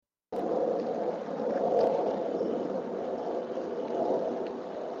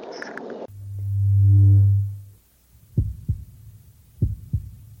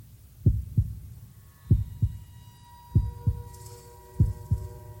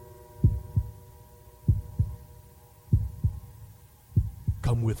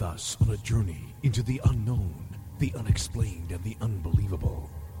Come with us on a journey into the unknown, the unexplained, and the unbelievable.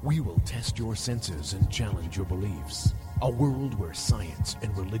 We will test your senses and challenge your beliefs. A world where science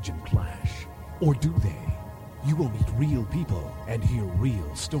and religion clash. Or do they? You will meet real people and hear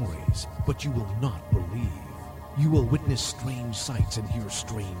real stories, but you will not believe. You will witness strange sights and hear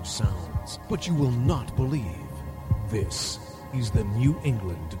strange sounds, but you will not believe. This is the New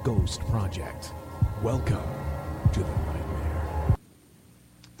England Ghost Project. Welcome to the nightmare.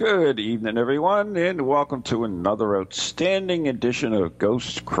 Good evening, everyone, and welcome to another outstanding edition of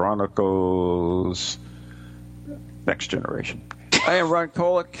Ghost Chronicles Next Generation. I am Ron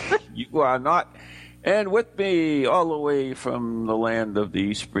Kolick. You are not. And with me, all the way from the land of the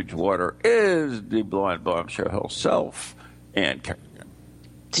East Bridgewater, is the blonde bombshell herself, Ann Kerrigan.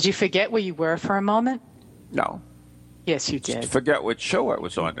 Did you forget where you were for a moment? No. Yes, you did. Just forget which show I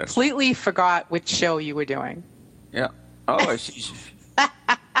was on. Completely forgot which show you were doing. Yeah. Oh, I see.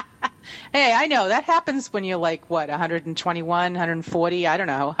 Hey, I know. That happens when you're like, what, 121, 140? I don't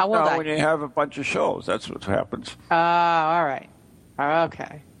know. How old are you? When you have a bunch of shows, that's what happens. All right.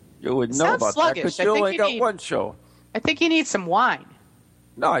 Okay. You would know about that because you only got one show. I think you need some wine.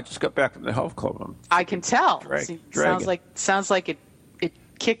 No, I just got back from the health club. I can tell. Sounds like it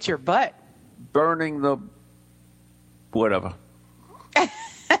kicked your butt. Burning the whatever.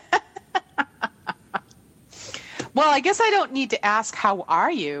 Well, I guess I don't need to ask how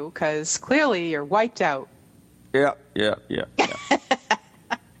are you, because clearly you're wiped out. Yeah.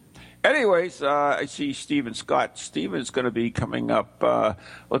 Anyways, I see Stephen Scott. Stephen's going to be coming up.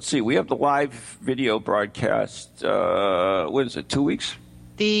 Let's see. We have the live video broadcast. What is it, 2 weeks?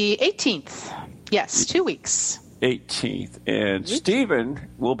 The 18th. Yes, 2 weeks. 18th. And Stephen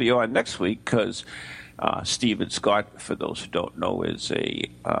will be on next week because Stephen Scott, for those who don't know, is a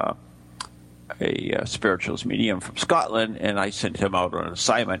spiritualist medium from Scotland, and I sent him out on an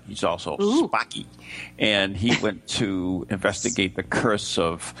assignment. He's also Spocky. And he went to investigate the curse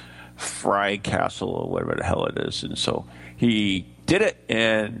of Fry Castle or whatever the hell it is. And so he did it,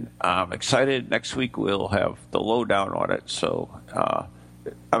 and I'm excited. Next week we'll have the lowdown on it. So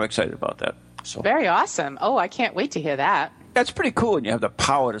I'm excited about that. So very awesome. Oh, I can't wait to hear that. That's pretty cool, and you have the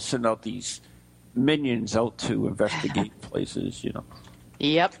power to send out these minions out to investigate places, you know.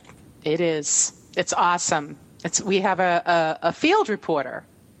 Yep, it is. It's awesome. We have a field reporter.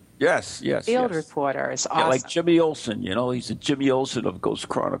 Yes. Field reporter is awesome. Yeah, like Jimmy Olsen, you know, he's the Jimmy Olsen of Ghost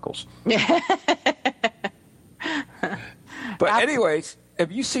Chronicles. But anyways,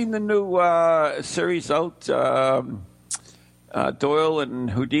 have you seen the new series out, Doyle and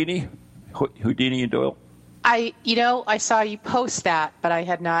Houdini? Houdini and Doyle? I saw you post that, but I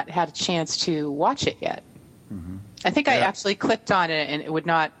had not had a chance to watch it yet. Mm-hmm. I think I actually clicked on it and it would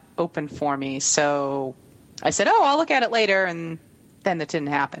not open for me. So I said, I'll look at it later, and then it didn't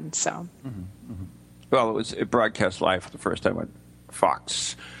happen. So, Well, it broadcast live for the first time on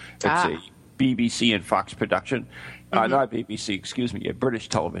Fox. It's a BBC and Fox production. Not BBC, excuse me, a British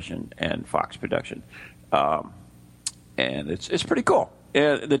television and Fox production. And it's pretty cool.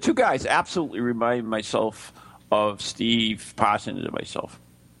 The two guys absolutely remind myself of Steve Parsons and myself.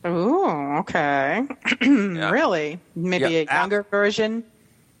 Ooh, okay. Really? Maybe a younger version?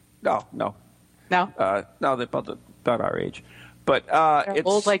 No. No, they're about our age. But it's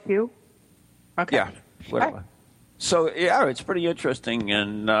old like you. Okay. Yeah, whatever. Right. So it's pretty interesting.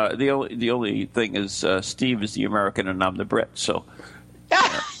 And the only thing is Steve is the American and I'm the Brit. So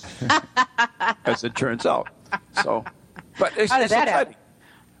as it turns out. So, but it's exciting.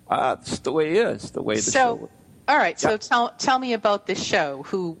 It's the way it is. The way the show. All right. So tell me about this show.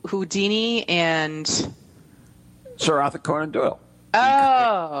 Houdini and Sir Arthur Conan Doyle.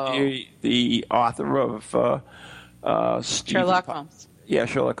 Oh, the author of Sherlock Holmes. Yeah,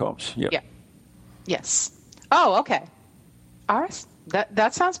 Sherlock Holmes. Yep. Yeah. Yes. Oh, okay. All right.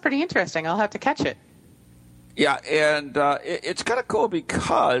 That sounds pretty interesting. I'll have to catch it. Yeah, and it's kind of cool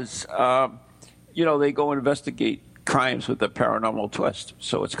because they go investigate crimes with a paranormal twist.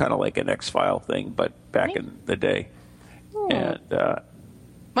 So it's kind of like an X-File thing, but back in the day. Oh. And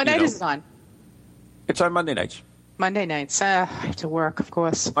what night is it on? It's on Monday nights. Monday nights. I have to work, of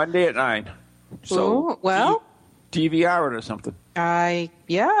course. Monday at 9. So DVR it or something. I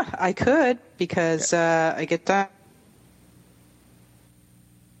could because I get done.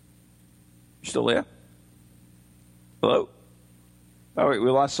 You still there? Hello? All right, we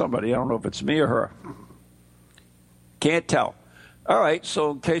lost somebody. I don't know if it's me or her. Can't tell. All right,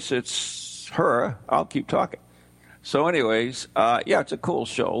 so in case it's her, I'll keep talking. So anyways, it's a cool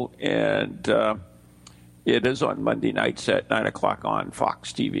show, and it is on Monday nights at 9 o'clock on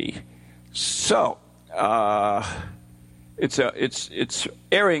Fox TV. So it's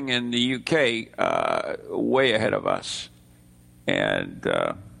airing in the UK way ahead of us, and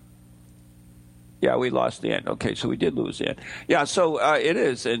yeah, we lost Ann. Okay, so we did lose Ann. Yeah, so it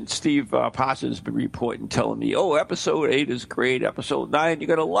is, and Steve Parsons has been reporting, telling me, oh, episode 8 is great, episode 9, you're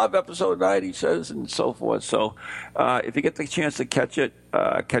gonna love episode 9, he says, and so forth. So if you get the chance to catch it,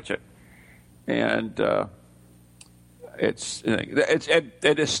 and. It's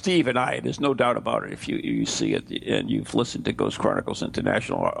it is Steve and I. There's no doubt about it. If you see it and you've listened to Ghost Chronicles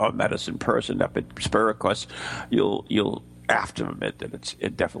International or Medicine Person up at Spirit Quest, you'll have to admit that it's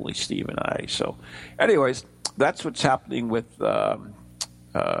definitely Steve and I. So, anyways, that's what's happening with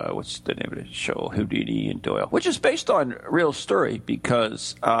what's the name of the show, Houdini and Doyle, which is based on a real story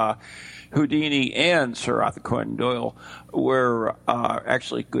because Houdini and Sir Arthur Conan Doyle were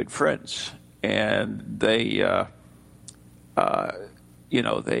actually good friends, and they.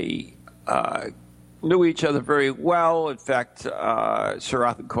 They knew each other very well. In fact, Sir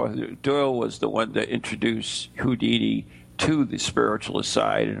Arthur Conan Doyle was the one that introduced Houdini to the spiritualist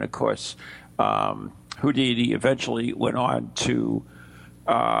side, and of course, Houdini eventually went on to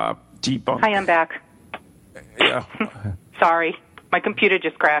debunk. Hi, I'm back. Yeah. Sorry, my computer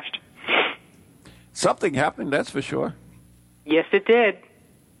just crashed. Something happened, that's for sure. Yes, it did.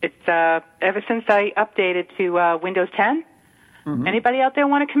 It's ever since I updated to Windows 10. Mm-hmm. Anybody out there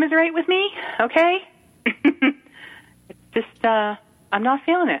want to commiserate with me? Okay. It's just I'm not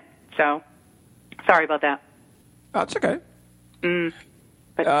feeling it. So sorry about that. That's okay.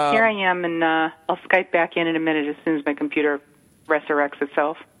 But here I am, and I'll Skype back in a minute as soon as my computer resurrects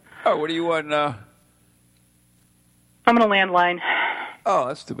itself. Oh, what do you want? I'm on a landline. Oh,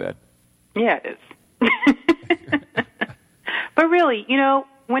 that's too bad. Yeah, it is. But really,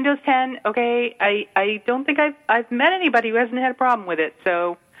 Windows 10, okay, I don't think I've met anybody who hasn't had a problem with it,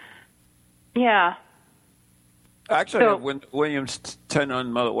 so, yeah. Actually, I have Windows 10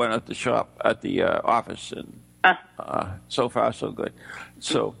 on my one at the shop, at the office, and so far, so good.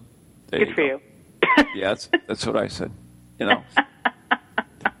 So, good for you. Yeah, that's what I said,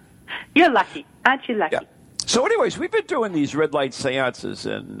 You're lucky. Aren't you lucky? Yeah. So anyways, we've been doing these red light seances,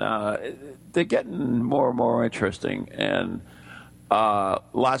 and they're getting more and more interesting, and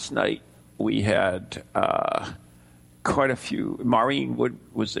last night we had quite a few. Maureen Wood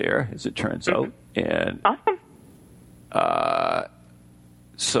was there, as it turns out, and awesome.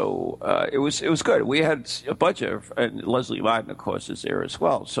 So it was good. We had a bunch of, and Leslie Martin, of course, is there as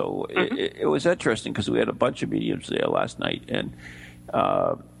well. So it was interesting because we had a bunch of mediums there last night, and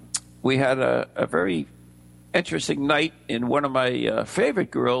we had a very interesting night. And one of my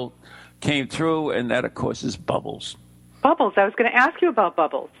favorite girl came through, and that, of course, is Bubbles. Bubbles. I was going to ask you about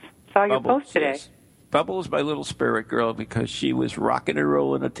Bubbles. Saw your Bubbles, post today. Yes. Bubbles, my little spirit girl, because she was rocking and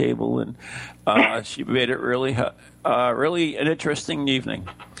rolling the table, and she made it really an interesting evening.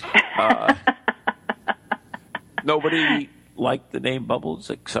 Nobody liked the name Bubbles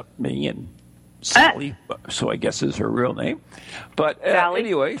except me and Sally, so I guess is her real name. But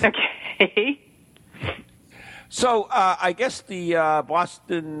anyways. Okay. So I guess the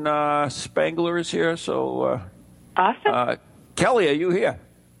Boston Spangler is here. So awesome. Kelly, are you here?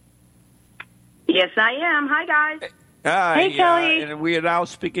 Yes, I am. Hi, guys. Hi. Hey, Kelly. And we are now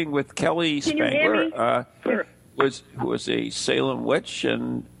speaking with Kelly Spangler, Sure. who was a Salem witch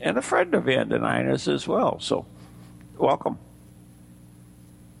and a friend of Ann Denina's as well. So welcome.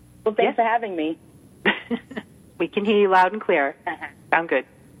 Well, thanks for having me. We can hear you loud and clear. Sound good.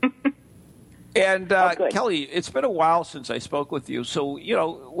 And good. Kelly, it's been a while since I spoke with you. So,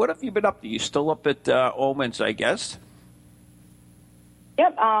 what have you been up to? You still up at Omens, I guess?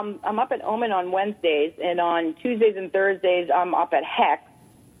 Yep, I'm up at Omen on Wednesdays, and on Tuesdays and Thursdays, I'm up at Hex.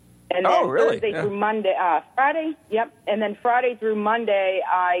 And then really? Thursday through Monday, Friday, yep. And then Friday through Monday,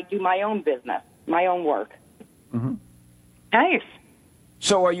 I do my own business, my own work. Mm-hmm. Nice.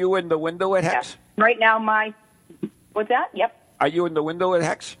 So are you in the window at Hex? Yeah. Right now, what's that? Yep. Are you in the window at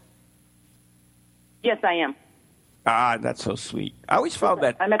Hex? Yes, I am. Ah, that's so sweet. I always found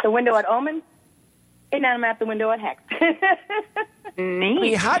that. I'm at the window at Omen, and I'm at the window at Hex. Neat. I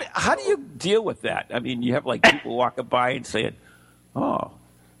mean, how do you deal with that? I mean, you have like people walking by and saying, "Oh,"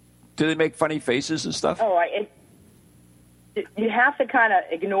 do they make funny faces and stuff? Oh, you have to kind of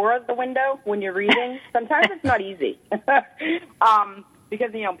ignore the window when you're reading. Sometimes it's not easy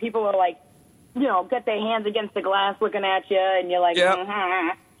because people are like, get their hands against the glass looking at you, and you're like, yep.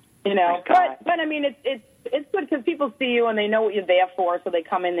 But I mean, it's good because people see you and they know what you're there for, so they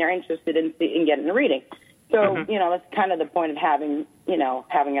come in, they're interested in getting the reading. So that's kind of the point of having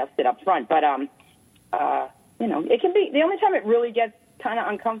us sit up front. But it can be the only time it really gets kind of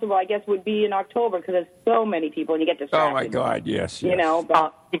uncomfortable, I guess, would be in October because there's so many people and you get distracted. Oh my God! Yes. You know,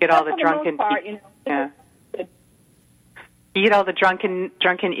 but you get all the for drunken. most part, you know, Yeah. You get all the drunken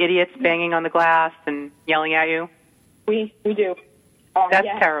idiots banging on the glass and yelling at you. We do. That's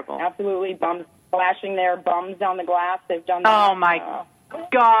yeah, terrible. Absolutely, bums flashing their bums down the glass. They've done that. Oh my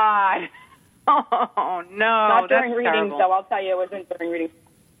God! Oh no! Not during that's readings, terrible. though. I'll tell you, it wasn't during readings.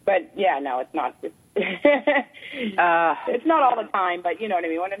 But yeah, no, it's not. It's not all the time, but you know what I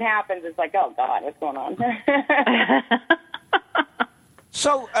mean. When it happens, it's like, oh God, what's going on?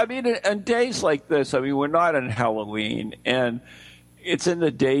 So, I mean, on days like this, I mean, we're not on Halloween, and it's in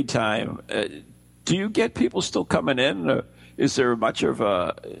the daytime. Do you get people still coming in? Or is there much of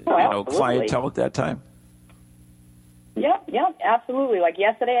a absolutely. clientele at that time? Yep, absolutely. Like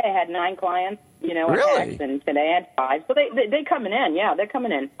yesterday, I had 9 clients, you know, Really? and today I had 5. So they coming in. Yeah, they're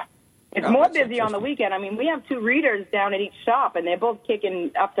coming in. It's Oh, more that's busy on the weekend. I mean, we have 2 readers down at each shop, and they're both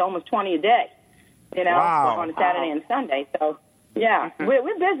kicking up to almost 20 a day, you know, Wow. on a Saturday and Sunday. So, yeah,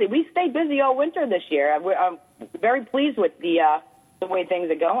 we're busy. We stayed busy all winter this year. I'm very pleased with the way things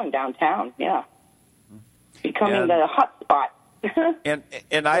are going downtown. Yeah, becoming the hot spot.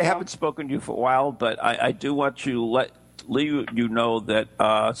 And I haven't spoken to you for a while, but I do want to let you know that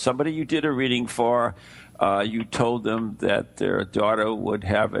somebody you did a reading for, you told them that their daughter would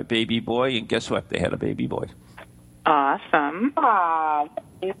have a baby boy, and guess what? They had a baby boy. Awesome. Ah,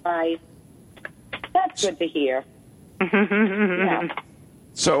 nice. That's good to hear. Yeah.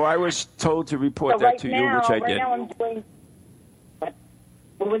 So I was told to report So that right to now, you, which I right did. now I'm doing.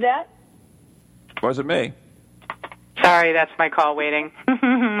 What was that? Wasn't me. Sorry, that's my call waiting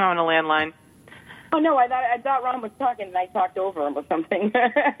on a landline. Oh no, I thought Ron was talking and I talked over him or something.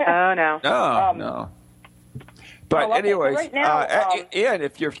 Oh no. No, no. But well, okay, so anyways, right now, and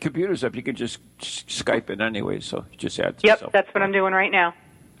if your computer's up, you can just Skype it anyway. So just add to Yep, yourself. that's what I'm doing right now.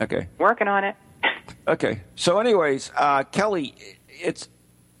 Okay. Working on it. Okay. So anyways, Kelly,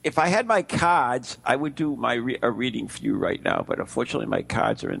 if I had my cards, I would do a reading for you right now. But unfortunately, my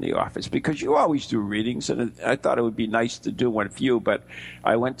cards are in the office because you always do readings, and I thought it would be nice to do one for you. But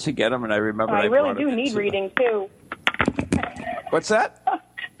I went to get them, and I remember I I really brought do it. need reading too. What's that?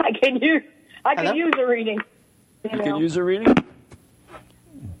 I can use Hello? a reading. You You know? can use a reading.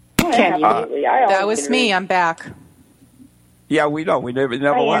 Can you? Absolutely. I always That was can me. read. I'm back. Yeah, we know. We never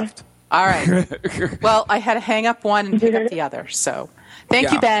Hi, Ann. left. All right. Well, I had to hang up one and pick up the other. So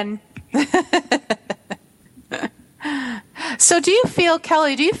thank you, Ben. So do you feel,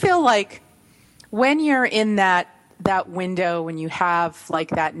 Kelly, like when you're in that window, when you have like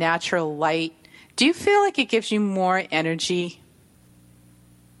that natural light, do you feel like it gives you more energy?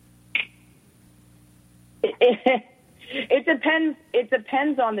 It depends. It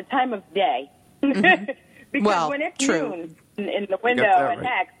depends on the time of day. Because Well, when it's true. noon in the window that at right.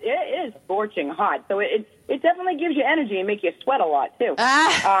 Hex, it is scorching hot. So it definitely gives you energy and make you sweat a lot too.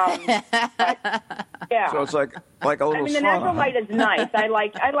 Yeah. So it's like a little. I mean, the sauna, natural huh? light is nice. I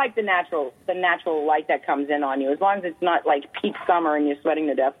like the natural light that comes in on you, as long as it's not like peak summer and you're sweating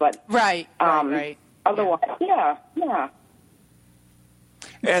to death. But Right. otherwise, yeah.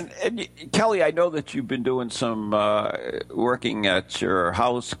 And Kelly, I know that you've been doing some working at your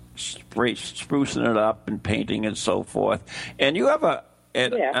house, sprucing it up and painting and so forth. And you have an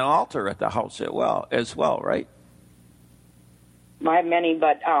altar at the house as well, right? I have many,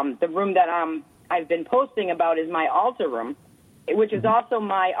 but the room that I've been posting about is my altar room, which is also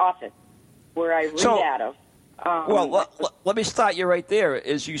my office where I read out of. Let me start you right there.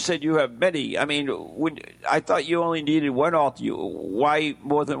 As you said, you have many. I mean, I thought you only needed one altar. Why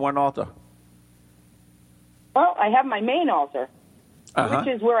more than one altar? Well, I have my main altar, Uh-huh.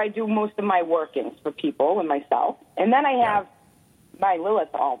 which is where I do most of my workings for people and myself. And then I have my Lilith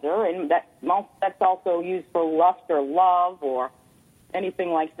altar, and that's also used for lust or love or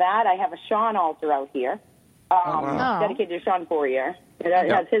anything like that. I have a Sean altar out here, dedicated to Sean Fourier. It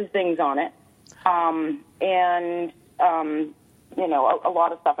has his things on it. A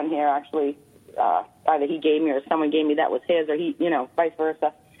lot of stuff in here, actually, either he gave me or someone gave me that was his, or he, vice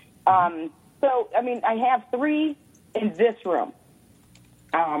versa. So, I mean, I have 3 in this room.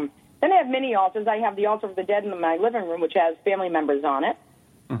 Then I have mini altars. I have the altar of the dead in my living room, which has family members on it.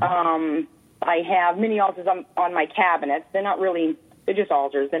 I have mini altars on my cabinets. They're just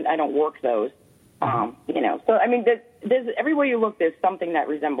altars, and I don't work those. So, I mean, there's everywhere you look, there's something that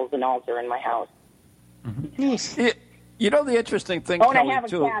resembles an altar in my house. Nice. The interesting thing, And I Kelly, have a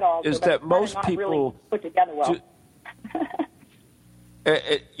too, cat altar, is but that it's most not people really put together well.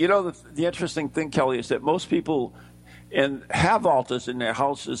 The interesting thing, Kelly, is that most people have altars in their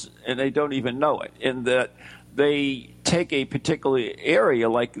houses and they don't even know it. And that they take a particular area,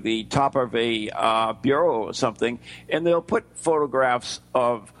 like the top of a bureau or something, and they'll put photographs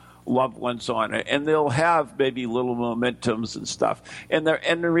of loved ones on it, and they'll have maybe little momentums and stuff. And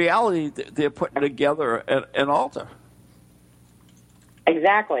in reality, they're putting together an altar.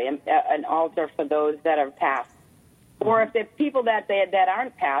 Exactly, an altar for those that have passed. Or if they're people that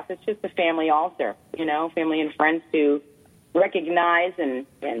aren't passed, it's just a family altar, family and friends to recognize and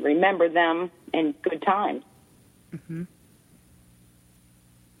remember them in good times. Mm-hmm.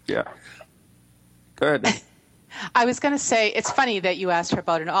 Yeah. Good. I was going to say, it's funny that you asked her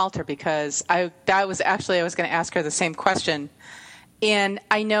about an altar, because I was going to ask her the same question. And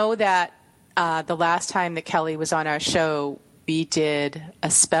I know that the last time that Kelly was on our show, we did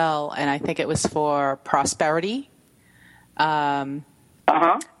a spell, and I think it was for prosperity.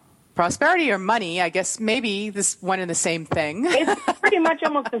 Prosperity or money, I guess maybe this one and the same thing. It's pretty much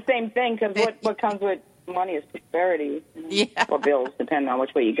almost the same thing, because what comes with money is prosperity. Yeah. Or bills, depending on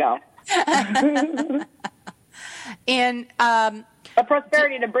which way you go. And but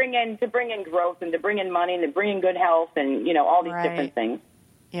prosperity to bring in growth, and to bring in money, and to bring in good health, and all these different things.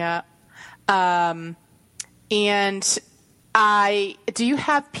 Yeah. And do you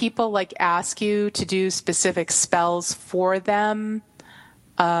have people ask you to do specific spells for them,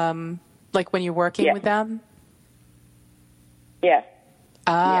 like when you're working with them? Yes.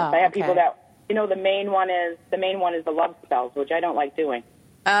 Yes. I have people that the main one is the love spells, which I don't like doing.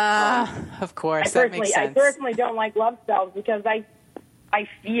 Of course, that makes sense. I personally don't like love spells, because I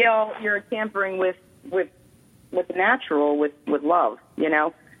feel you're tampering with the natural, with love,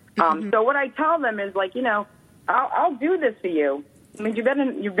 Mm-hmm. So what I tell them is I'll do this for you. I mean, you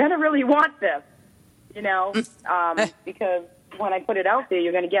better really want this, because when I put it out there,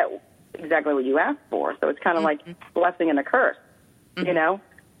 you're going to get exactly what you asked for. So it's kind of like blessing and a curse, and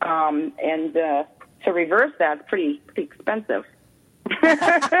to reverse that's pretty expensive.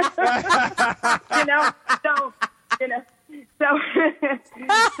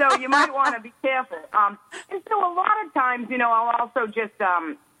 So you might want to be careful. And so a lot of times, I'll also just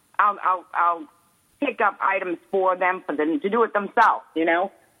I'll pick up items for them to do it themselves.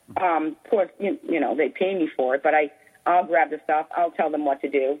 Of course, they pay me for it, but I'll grab the stuff. I'll tell them what to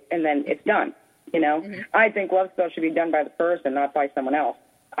do, and then it's done. I think love spells should be done by the person, not by someone else.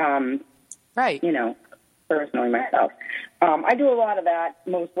 Right. Personally myself. I do a lot of that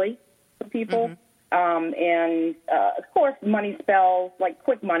mostly for people. And, of course, money spells, like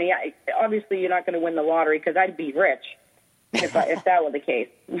quick money. Obviously, you're not going to win the lottery, because I'd be rich if that were the case.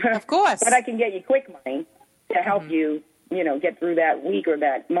 Of course. But I can get you quick money to help you, get through that week or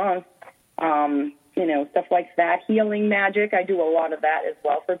that month. Stuff like that. Healing magic. I do a lot of that as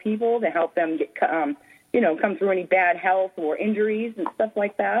well for people to help them get, come through any bad health or injuries and stuff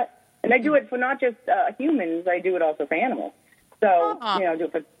like that. And I do it for not just humans. I do it also for animals. So, do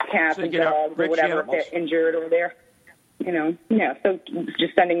it for cats and dogs or whatever, if they're injured or they're, so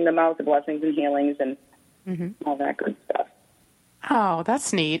just sending them out the blessings and healings and all that good stuff. Oh,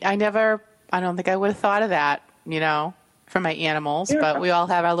 that's neat. I don't think I would have thought of that, for my animals, but we all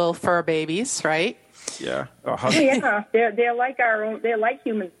have our little fur babies, right? Yeah. Yeah, they're like our own, they're like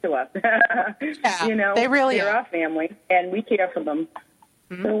humans to us. Yeah, they really they're our family, and we care for them.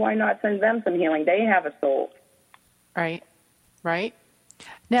 So why not send them some healing? They have a soul. Right.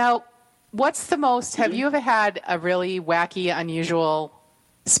 Now, what's the most, have you ever had a really wacky, unusual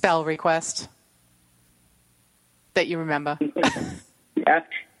spell request that you remember?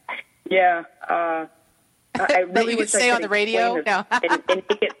 Yeah. I really you could say on the radio? No.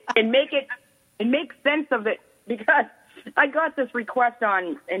 and make sense of it, because I got this request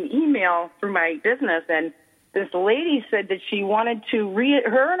on an email through my business, and this lady said that she wanted to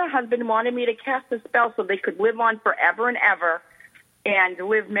her and her husband wanted me to cast a spell so they could live on forever and ever and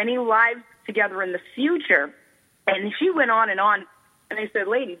live many lives together in the future. And she went on, and I said,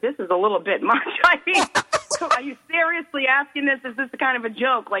 lady, this is a little bit much. I mean, are you seriously asking this? Is this kind of a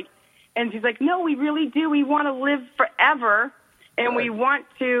joke? And she's like, no, we really do. We want to live forever, and we want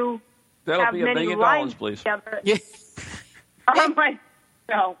to have many $1 million, lives please. together. Yeah. I'm like,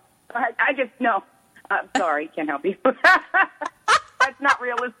 no, I just, no. Sorry, can't help you. That's not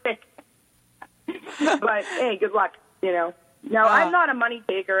realistic. But hey, good luck. No, I'm not a money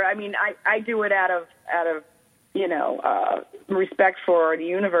taker. I mean, I do it out of respect for the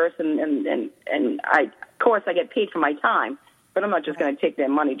universe, and I, of course, I get paid for my time. But I'm not just going to take their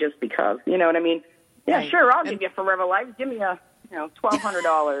money just because. You know what I mean? Yeah, Right. Sure, I'll give you forever life. Give me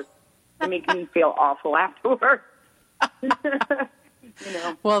 $1,200 to make me feel awful afterwards.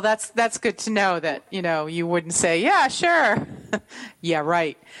 Well, that's good to know that, you wouldn't say, yeah, sure. Yeah,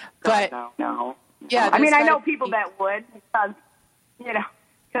 right. But No. Yeah, I mean, I there's know gotta people be- that would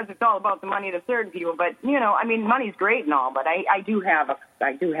because it's all about the money to certain people. But I mean, money's great and all, but I do have a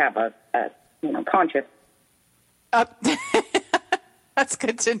conscience. That's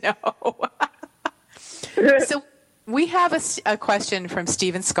good to know. So we have a question from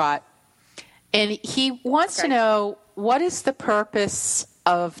Stephen Scott, and he wants to know, what is the purpose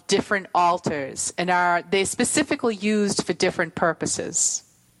of different altars, and are they specifically used for different purposes?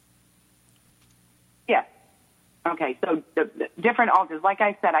 Yes. Okay, so the different altars. Like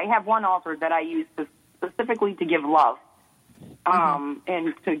I said, I have one altar that I use specifically to give love,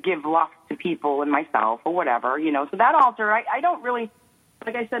 and to give love to people and myself or whatever, So that altar, I don't really,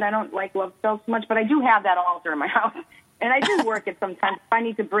 like I said, I don't like love spells so much, but I do have that altar in my house. And I do work it sometimes if I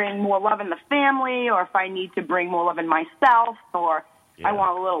need to bring more love in the family, or if I need to bring more love in myself, or I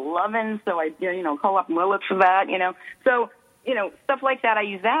want a little loving, so I, call up Lilith for that, So, stuff like that, I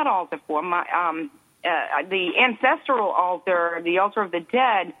use that altar for. The ancestral altar, the altar of the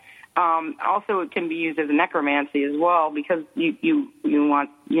dead, also it can be used as a necromancy as well, because you want,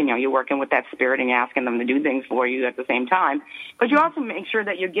 you're working with that spirit and you're asking them to do things for you at the same time. But you also make sure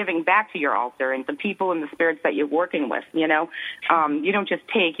that you're giving back to your altar and the people and the spirits that you're working with, You don't just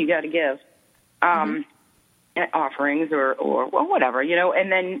take, you got to give. Offerings or whatever,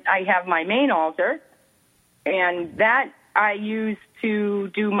 And then I have my main altar, and that I use to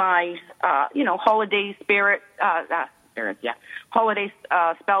do my, holiday holiday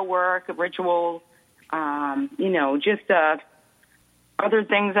spell work, rituals, just other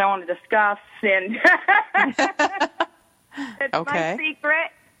things I want to discuss, and it's my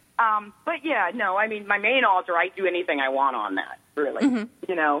secret. But I mean, my main altar, I do anything I want on that, really,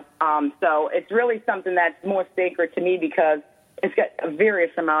 so it's really something that's more sacred to me because it's got a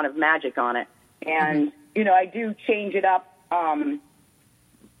various amount of magic on it. And, I do change it up,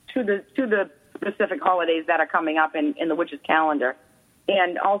 to the specific holidays that are coming up in the witch's calendar,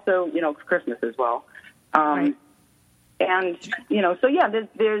 and also, Christmas as well. And,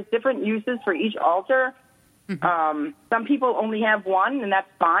 there's different uses for each altar. Some people only have one, and that's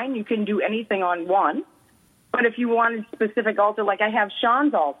fine. You can do anything on one. But if you want a specific altar, like I have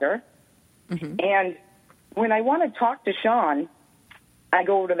Sean's altar, and when I want to talk to Sean, I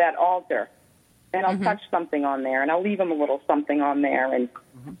go over to that altar, and I'll touch something on there, and I'll leave him a little something on there, and,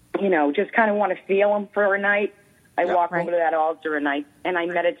 just kind of want to feel him for a night. I walk over to that altar, and I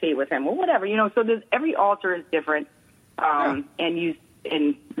meditate with him, or whatever, So every altar is different, and used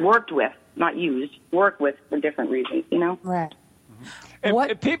and worked with. Not used, work with for different reasons, Right.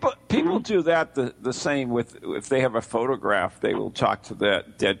 And people do that the same with, if they have a photograph, they will talk to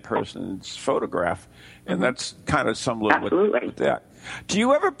that dead person's photograph, and that's kind of similar with that. Do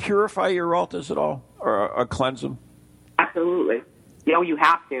you ever purify your altars at all, or cleanse them? Absolutely. You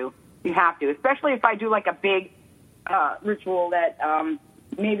have to. You have to, especially if I do like a big ritual that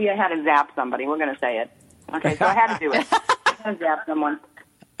maybe I had to zap somebody. We're going to say it. Okay, so I had to do it. I had to zap someone.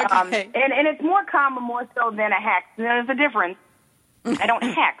 Okay. And it's more common, more so than a hex. There's a difference. I don't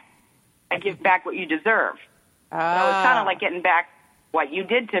hex. I give back what you deserve. So it's kind of like getting back what you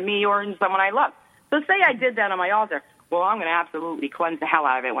did to me or someone I love. So say I did that on my altar. Well, I'm going to absolutely cleanse the hell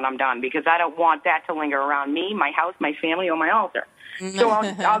out of it when I'm done, because I don't want that to linger around me, my house, my family, or my altar. So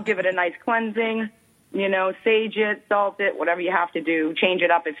I'll give it a nice cleansing, sage it, salt it, whatever you have to do. Change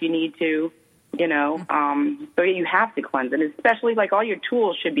it up if you need to. So you have to cleanse it, especially like all your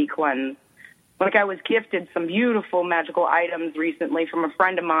tools should be cleansed. Like I was gifted some beautiful magical items recently from a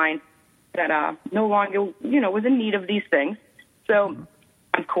friend of mine that no longer, was in need of these things. So,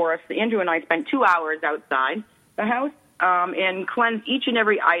 of course, Andrew and I spent 2 hours outside the house and cleansed each and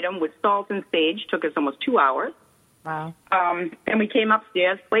every item with salt and sage. Took us almost 2 hours. Wow. And we came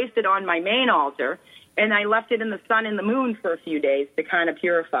upstairs, placed it on my main altar, and I left it in the sun and the moon for a few days to kind of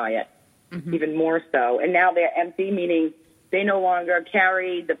purify it. Even more so. And now they're empty, meaning they no longer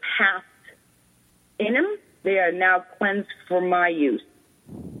carry the past in them. They are now cleansed for my use.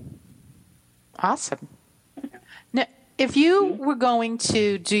 Awesome. Now, if you were going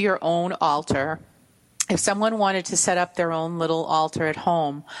to do your own altar, if someone wanted to set up their own little altar at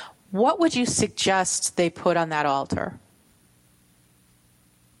home, what would you suggest they put on that altar?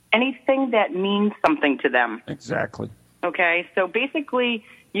 Anything that means something to them. Exactly. Okay, so basically,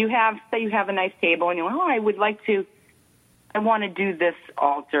 you have a nice table, and you're like, I want to do this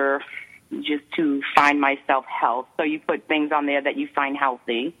altar just to find myself health. So you put things on there that you find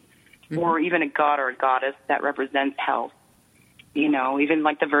healthy, or even a god or a goddess that represents health. Even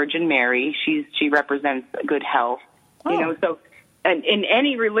like the Virgin Mary, she represents good health. So and in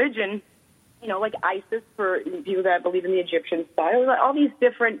any religion, like Isis for people that believe in the Egyptian style, all these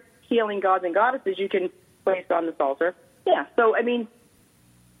different healing gods and goddesses you can place on this altar. Yeah, so, I mean,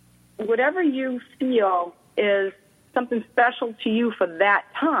 whatever you feel is something special to you for that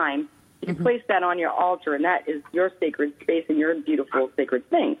time, you place that on your altar, and that is your sacred space and your beautiful sacred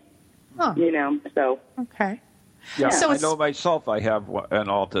thing. Huh. You know, so. Okay. Yeah, So I know myself. I have an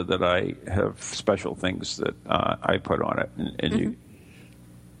altar that I have special things that I put on it, and you.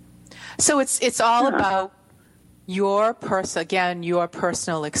 So it's all about your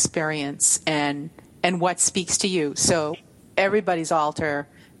personal experience and what speaks to you. So everybody's altar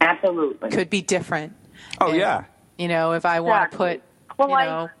Absolutely. could be different. Oh, And, yeah. You know, if I want to put,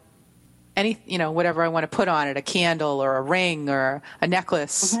 Well, whatever I want to put on it, a candle or a ring or a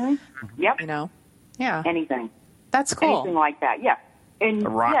necklace, Yep. you know, yeah, Anything. that's cool. Anything like that, yeah. And A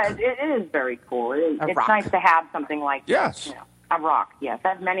rock. yeah, it is very cool. It's rock. nice to have something like Yes. you know, a rock. Yes, I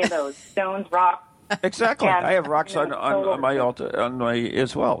have many of those stones, rocks. Exactly. Yeah. I have rocks Yeah, on my altar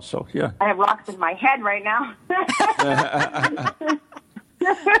as well. So yeah. I have rocks in my head right now.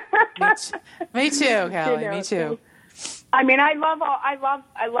 Me too, Callie. You know, Me too. I mean, I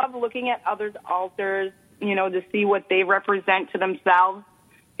love looking at others' altars, you know, to see what they represent to themselves,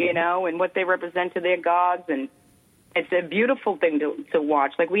 you know, and what they represent to their gods, and it's a beautiful thing to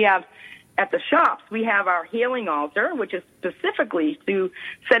watch. Like we have at the shops, we have our healing altar, which is specifically to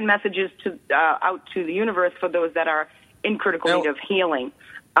send messages to out to the universe for those that are in critical need of healing.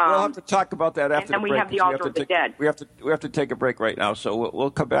 We'll have to talk about that after and the then break. we have the altar of the dead. We have to take a break right now. So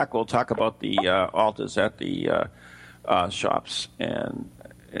we'll come back. We'll talk about the altars at the shops and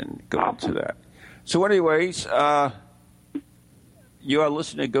go into that. So, anyways, you are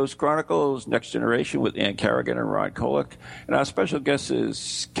listening to Ghost Chronicles Next Generation with Ann Carrigan and Ron Kolick, and our special guest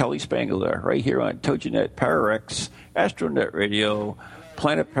is Kelly Spangler, right here on TogiNet, Pararex, Astronet Radio,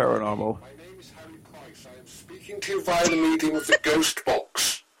 Planet Paranormal. Speaking to you via the medium of the Ghost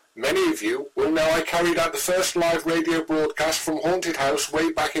Box. Many of you will know I carried out the first live radio broadcast from Haunted House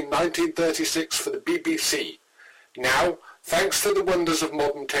way back in 1936 for the BBC. Now, thanks to the wonders of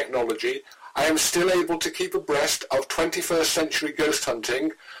modern technology, I am still able to keep abreast of 21st century ghost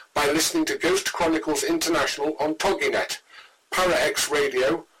hunting by listening to Ghost Chronicles International on TogiNet, Parax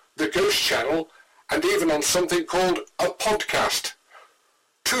Radio, the Ghost Channel, and even on something called a podcast.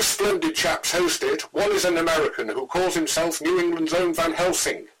 Two splendid chaps host it. One is an American who calls himself New England's own Van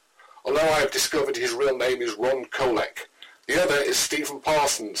Helsing, although I have discovered his real name is Ron Kolick. The other is Stephen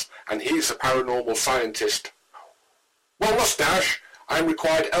Parsons, and he's a paranormal scientist. Well, mustache, I'm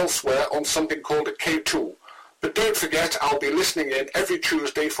required elsewhere on something called a K2. But don't forget, I'll be listening in every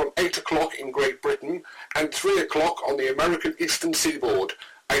Tuesday from 8 o'clock in Great Britain and 3 o'clock on the American Eastern Seaboard.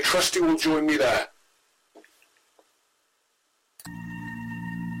 I trust you will join me there.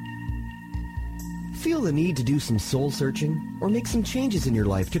 Feel the need to do some soul searching or make some changes in your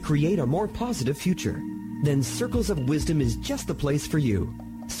life to create a more positive future? Then Circles of Wisdom is just the place for you.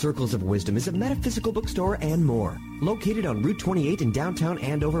 Circles of Wisdom is a metaphysical bookstore and more, located on Route 28 in downtown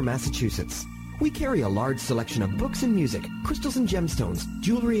Andover, Massachusetts. We carry a large selection of books and music, crystals and gemstones,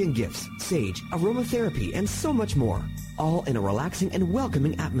 jewelry and gifts, sage, aromatherapy, and so much more, all in a relaxing and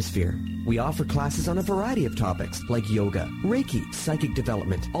welcoming atmosphere. We offer classes on a variety of topics like yoga, Reiki, psychic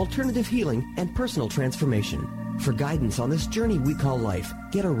development, alternative healing, and personal transformation. For guidance on this journey we call life,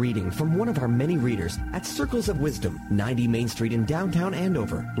 get a reading from one of our many readers at Circles of Wisdom, 90 Main Street in downtown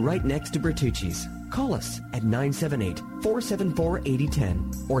Andover, right next to Bertucci's. Call us at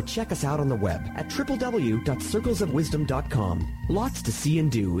 978-474-8010 or check us out on the web at www.circlesofwisdom.com. Lots to see and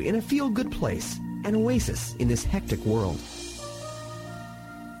do in a feel-good place, an oasis in this hectic world.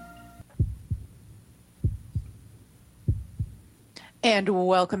 And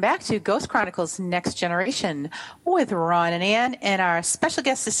welcome back to Ghost Chronicles Next Generation with Ron and Ann and our special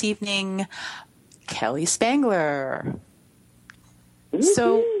guest this evening, Kelly Spangler.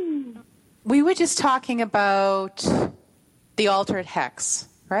 So we were just talking about the altered hex,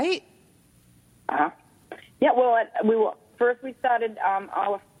 right? Yeah, well, first we started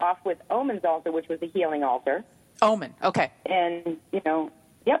off with Omen's altar, which was a healing altar. Omen, okay. And,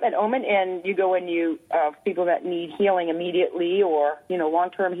 at Omen, and you go and you, people that need healing immediately or,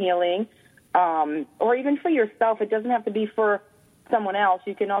 long-term healing, or even for yourself. It doesn't have to be for someone else.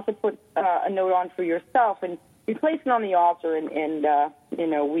 You can also put a note on for yourself, and you place it on the altar, and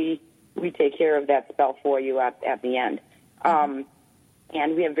we take care of that spell for you at the end.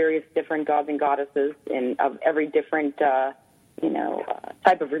 And we have various different gods and goddesses and of every different,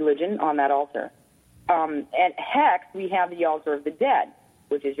 type of religion on that altar. At Hex, we have the altar of the dead,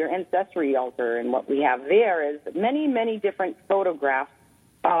 which is your ancestry altar. And what we have there is many, many different photographs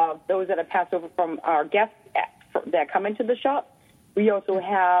of those that have passed over from our guests that come into the shop. We also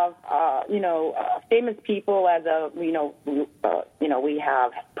have, famous people as we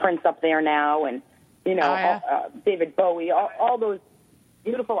have Prince up there now, and David Bowie. All those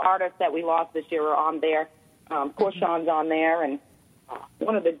beautiful artists that we lost this year are on there. Of course, Sean's on there, and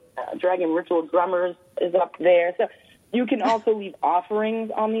one of the Dragon Ritual drummers is up there. So you can also leave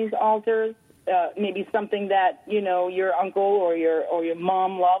offerings on these altars. Maybe something that your uncle or your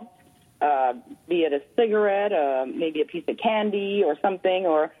mom loved. Be it a cigarette, maybe a piece of candy or something,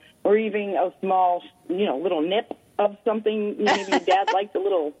 or even a small, little nip of something. Maybe your dad likes a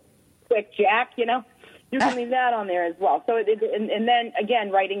little quick jack, You can leave that on there as well. So, and then, again,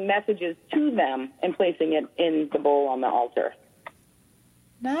 writing messages to them and placing it in the bowl on the altar.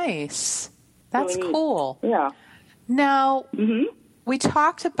 Nice. That's really cool. Yeah. Now, we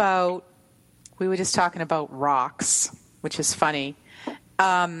were just talking about rocks, which is funny.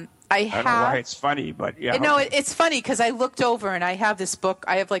 I don't know why it's funny, but yeah. No, it's funny because I looked over and I have this book.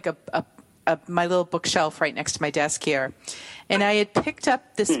 I have like my little bookshelf right next to my desk here. And I had picked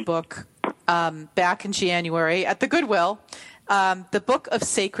up this book back in January at the Goodwill, the Book of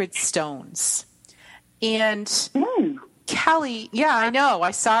Sacred Stones. And Kelly, yeah, I know.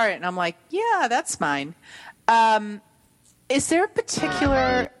 I saw it and I'm like, yeah, that's mine. Is there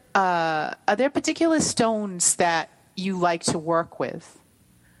are there particular stones that you like to work with?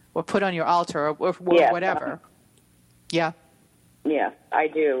 Or put on your altar, or whatever. Yeah. Yeah, I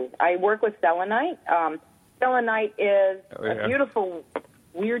do. I work with selenite. Selenite is a beautiful,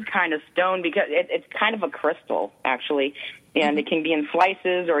 weird kind of stone because it's kind of a crystal, actually. And it can be in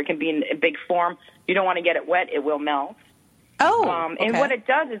slices or it can be in a big form. You don't want to get it wet; it will melt. Oh. Okay. And what it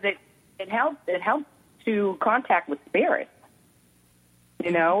does is it helps to contact with spirit,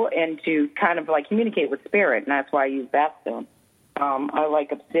 and to kind of like communicate with spirit. And that's why I use that stone. I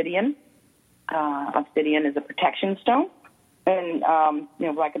like obsidian. Obsidian is a protection stone. And,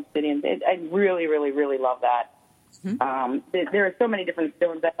 black obsidian. I really, really, really love that. There are so many different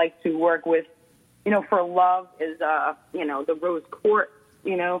stones I like to work with. For love is, the rose quartz,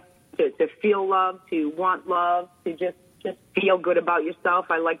 to feel love, to want love, to just feel good about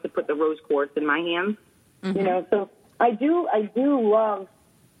yourself. I like to put the rose quartz in my hands. So I do love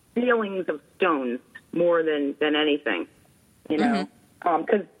feelings of stones more than anything. Because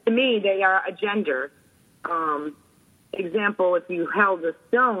to me, they are a gender. Example, if you held a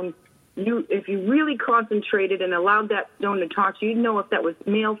stone, if you really concentrated and allowed that stone to talk to you, you'd know if that was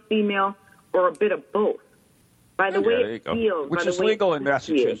male, female, or a bit of both. By the way it feels. Which is legal in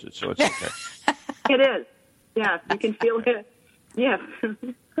Massachusetts, so it's okay. It is. Yes, you can feel it. Yes.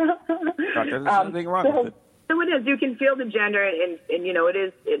 There's nothing wrong with it. So it is. You can feel the gender, and it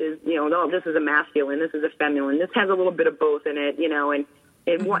is. No, this is a masculine. This is a feminine. This has a little bit of both in it.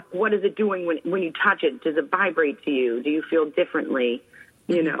 And what is it doing when you touch it? Does it vibrate to you? Do you feel differently?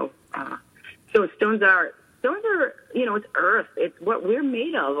 So stones are. It's earth. It's what we're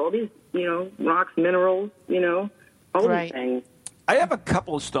made of. All these rocks, minerals. All these things. I have a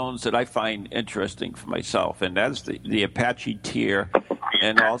couple of stones that I find interesting for myself, and that's the Apache tear,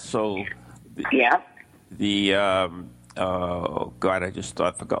 and also the I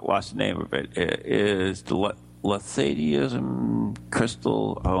lost the name of it. It is the Lithium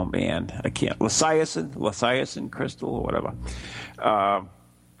crystal. Oh man, I can't. Lithium crystal or whatever.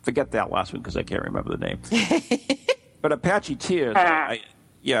 Forget that last one because I can't remember the name. But Apache tears,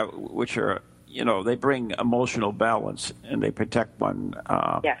 which are they bring emotional balance and they protect one,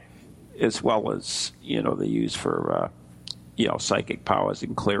 as well as they use for psychic powers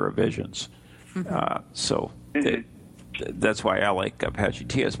and clearer visions. That's why I like Apache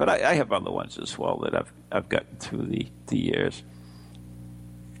tears. But I have other ones as well that I've gotten through the years.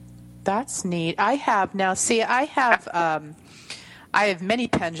 That's neat. I have many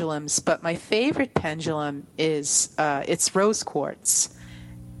pendulums, but my favorite pendulum is it's rose quartz,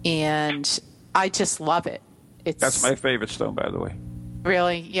 and I just love it. That's my favorite stone, by the way.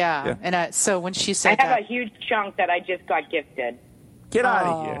 Really? Yeah. And so when she said I have a huge chunk that I just got gifted. Get out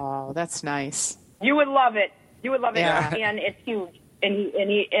of here! Oh, that's nice. You would love it. Yeah. And it's huge.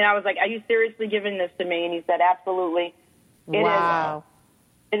 And I was like, "Are you seriously giving this to me?" And he said, "Absolutely." Wow.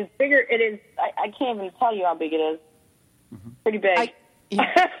 It is bigger. It is. I can't even tell you how big it is. Pretty big.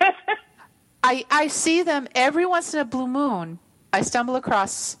 I see them every once in a blue moon. I stumble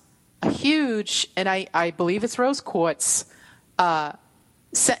across a huge, and I believe it's rose quartz, a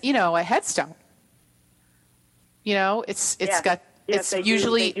headstone. It's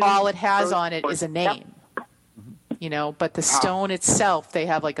usually all it has on it is a name. But the stone itself, they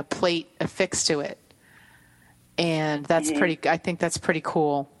have like a plate affixed to it. And that's I think that's pretty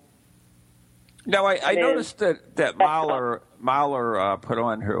cool. Now, I noticed that Mahler put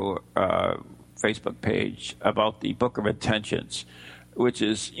on her Facebook page about the Book of Intentions, which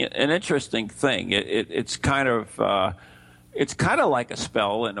is an interesting thing. It's kind of like a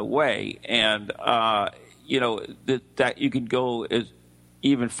spell in a way, and that you could go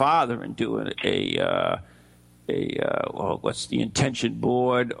even farther and do what's the intention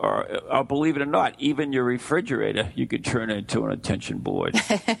board, or believe it or not, even your refrigerator you could turn into an intention board.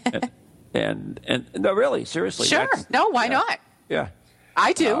 and no, really, seriously. Sure. No, why not? Yeah.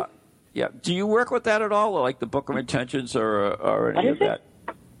 I do. Yeah. Do you work with that at all, like the Book of Intentions or any of that?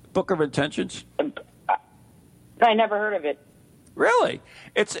 Book of Intentions? I never heard of it. Really?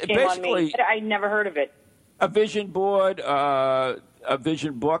 It's basically... I never heard of it. A vision board, a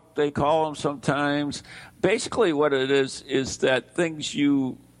vision book, they call them sometimes. Basically what it is that things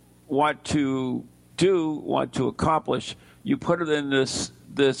you want to do, want to accomplish, you put it in this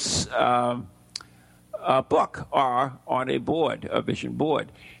book or on a board, a vision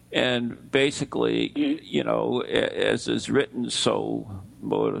board. And basically, as is written, so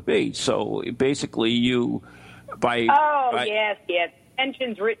will it be. So basically you, yes.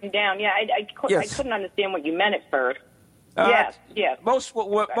 Intentions written down. Yeah, I couldn't understand what you meant at first. Yes. Most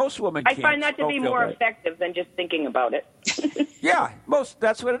women I find that to be more effective than just thinking about it. Yeah,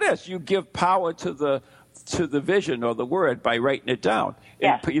 that's what it is. You give power to the vision or the word by writing it down,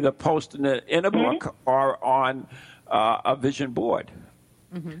 and either posting it in a book or on a vision board.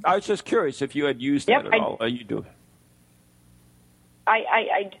 Mm-hmm. I was just curious if you had used that at all. You do.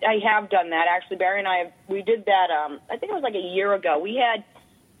 I have done that actually. Barry and we did that. I think it was like a year ago. We had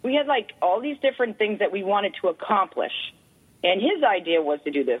like all these different things that we wanted to accomplish, and his idea was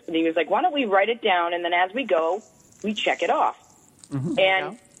to do this. And he was like, "Why don't we write it down, and then as we go, we check it off." Mm-hmm.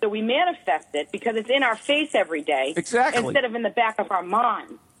 And so we manifest it because it's in our face every day, exactly, instead of in the back of our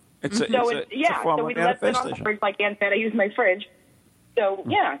mind. It's a form so of we left it on the fridge, like Ann said. I use my fridge. So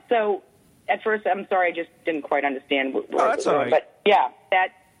so. At first, I'm sorry, I just didn't quite understand what that's all right. But we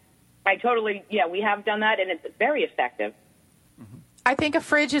have done that, and it's very effective. I think a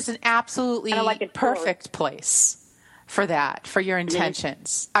fridge is an absolutely perfect place for that, for your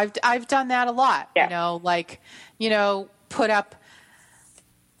intentions. Mm-hmm. I've done that a lot. Yeah. Put up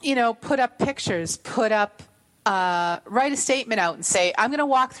pictures, write a statement out and say, I'm going to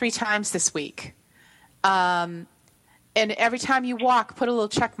walk 3 times this week. And every time you walk, put a little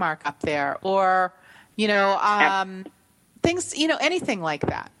check mark up there, or, things, anything like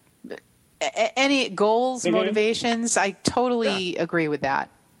that. Any goals, motivations, I totally agree with that.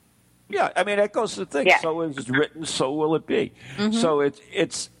 Yeah, I mean, that goes to the thing. Yeah. So is written, so will it be. Mm-hmm. So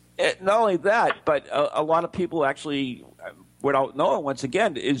it's not only that, but a lot of people actually, without knowing, once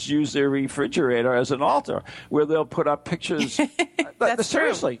again, is use their refrigerator as an altar, where they'll put up pictures.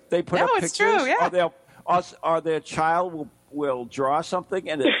 Seriously, true. They put up pictures. It's true, yeah. Or their child will draw something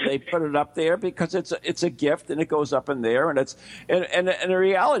and they put it up there because it's a gift and it goes up in there, and in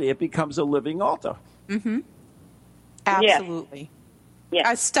reality it becomes a living altar. Mm-hmm. Absolutely. Yeah.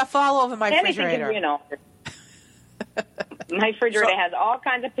 I stuff all over my refrigerator. Can be an altar. My refrigerator has all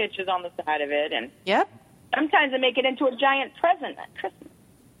kinds of pictures on the side of it, and sometimes I make it into a giant present at Christmas.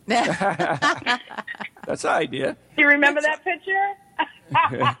 That's an idea. Do you remember that picture?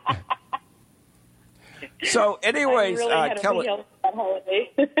 So, anyways, Kelly.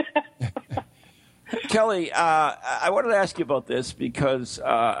 Kelly, I wanted to ask you about this because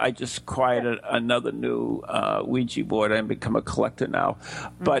I just acquired another new Ouija board. I've become a collector now.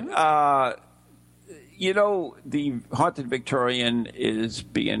 Mm-hmm. But, the Haunted Victorian is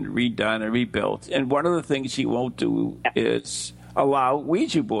being redone and rebuilt. And one of the things he won't do is allow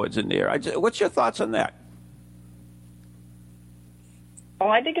Ouija boards in there. What's your thoughts on that? Well,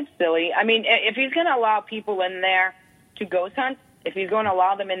 I think it's silly. I mean, if he's going to allow people in there to ghost hunt, if he's going to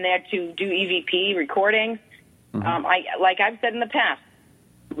allow them in there to do EVP recordings, like I've said in the past,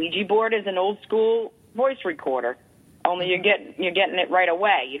 Ouija board is an old school voice recorder. Only you're getting it right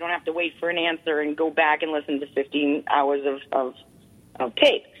away. You don't have to wait for an answer and go back and listen to 15 hours of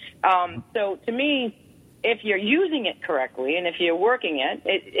tape. So to me, if you're using it correctly and if you're working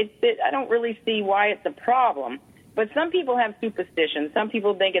it, I don't really see why it's a problem. But some people have superstitions. Some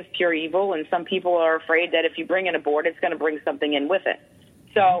people think it's pure evil, and some people are afraid that if you bring in a board, it's going to bring something in with it.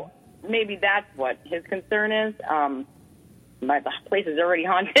 So maybe that's what his concern is. My place is already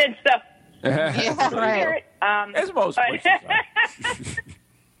haunted, so... right. As most places are.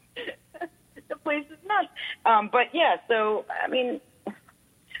 The place is nuts. But, so, I mean,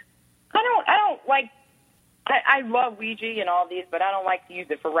 I don't like I love Ouija and all these, but I don't like to use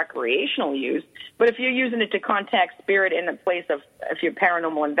it for recreational use. But if you're using it to contact spirit in the place of, if you're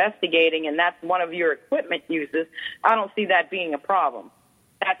paranormal investigating and that's one of your equipment uses, I don't see that being a problem.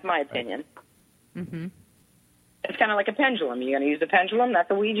 That's my opinion. Mm-hmm. It's kind of like a pendulum. You're going to use a pendulum? That's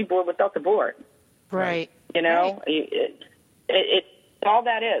a Ouija board without the board. Right. You know, it's all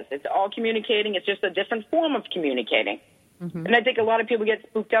that is. It's all communicating. It's just a different form of communicating. Mm-hmm. And I think a lot of people get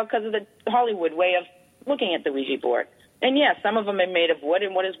spooked out because of the Hollywood way of looking at the Ouija board. And, yes, some of them are made of wood,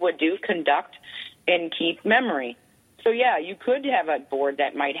 and what does wood do? Conduct and keep memory. So, yeah, you could have a board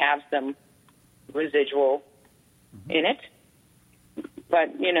that might have some residual in it.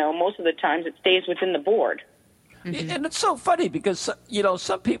 But, you know, most of the times it stays within the board. Mm-hmm. And it's so funny because, you know,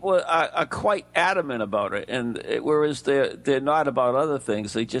 some people are quite adamant about it, and whereas they're not about other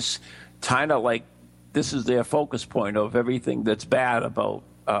things. They just kind of like this is their focus point of everything that's bad about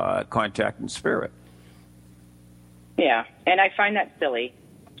contacting spirit. Yeah, and I find that silly.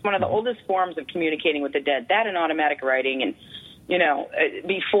 It's one of the oldest forms of communicating with the dead. That and automatic writing, and, you know,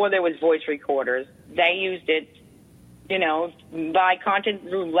 before there was voice recorders, they used it, you know, by content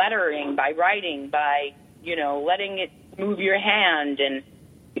through lettering, by writing, by, you know, letting it move your hand, and,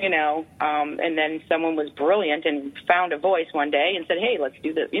 you know, and then someone was brilliant and found a voice one day and said, hey, let's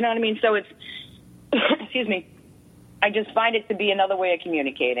do this. You know what I mean? So it's, excuse me, I just find it to be another way of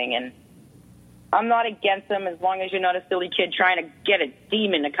communicating, and I'm not against them as long as you're not a silly kid trying to get a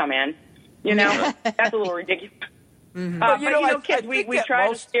demon to come in. You know, that's a little ridiculous. Mm-hmm. But, you know, kids, we try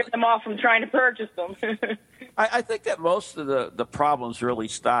to steer them off from trying to purchase them. I think that most of the problems really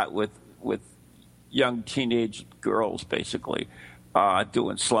start with young teenage girls, basically,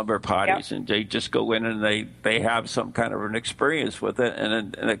 doing slumber parties, and they just go in and they have some kind of an experience with it,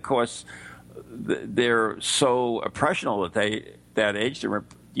 and of course they're so impressionable at that age. They're,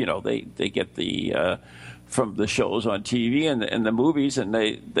 you know, they get the from the shows on TV and the movies, and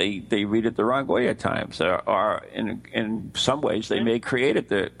they read it the wrong way at times, or in some ways they may create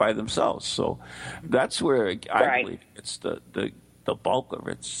it by themselves. So that's where I believe it's the bulk of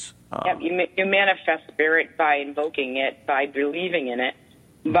it. You manifest spirit by invoking it, by believing in it,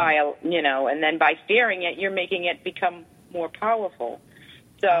 by, you know, and then by fearing it, you're making it become more powerful.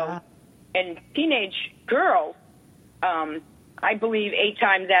 So, and teenage girls, I believe 8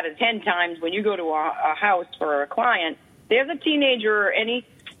 times out of 10 times when you go to a house for a client, there's a teenager or any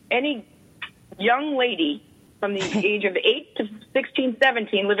young lady from the age of 8 to 16,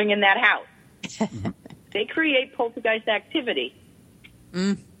 17 living in that house. They create poltergeist activity.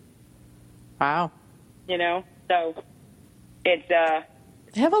 Mm. Wow. You know, so it's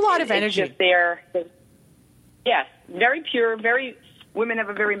they have a lot of energy. It's just there. Yes, very pure. Women have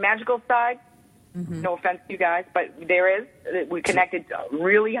a very magical side. Mm-hmm. No offense to you guys, but there is. We connected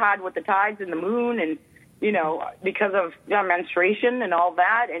really hard with the tides and the moon, and, you know, because of menstruation and all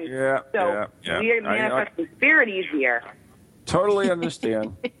that, and we are manifesting spirit easier. Totally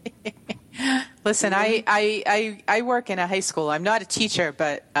understand. Listen, I work in a high school. I'm not a teacher,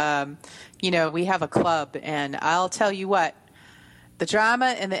 but you know, we have a club, and I'll tell you what, the drama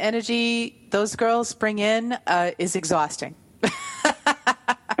and the energy those girls bring in is exhausting.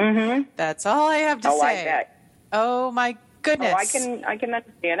 Mm-hmm. That's all I have to say. I bet. Oh my goodness. Oh, I can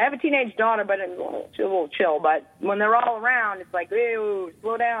understand. I have a teenage daughter, but she's a little chill. But when they're all around, it's like, ew,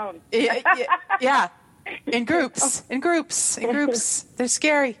 slow down. Yeah. In groups. They're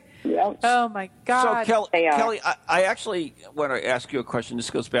scary. Yep. Oh my God. So Kelly, I actually want to ask you a question. This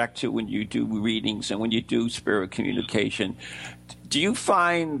goes back to when you do readings and when you do spirit communication. Do you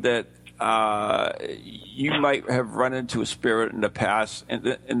find that you might have run into a spirit in the past,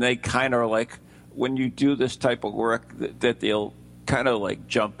 and they kind of like, when you do this type of work, that they'll kind of like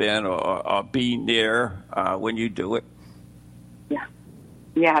jump in or be near when you do it?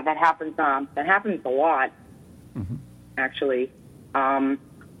 Yeah, that happens. That happens a lot, actually.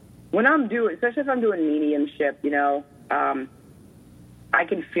 When I'm doing, especially if I'm doing mediumship, you know, I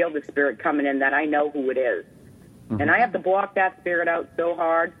can feel the spirit coming in that I know who it is, and I have to block that spirit out so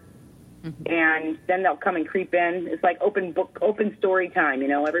hard. And then they'll come and creep in. It's like open story time, you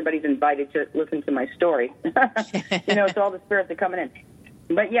know. Everybody's invited to listen to my story. You know, it's all the spirits are coming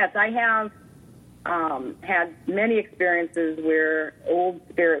in. But, yes, I have had many experiences where old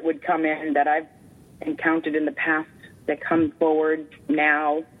spirit would come in that I've encountered in the past that come forward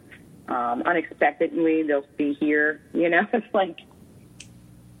now unexpectedly. They'll be here, you know. It's like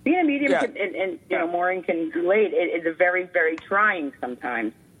being a medium and you know, Maureen can relate. It is a very, very trying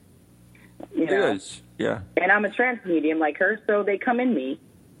sometimes. You know? It is, yeah. And I'm a trance medium like her, so they come in me.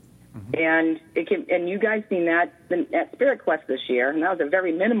 And it can, and you guys seen that at Spirit Quest this year, and that was a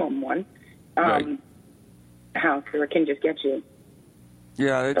very minimum one. Right. house, or it can just get you.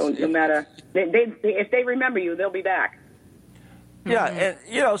 Yeah, So no matter, if they remember you, they'll be back. Yeah,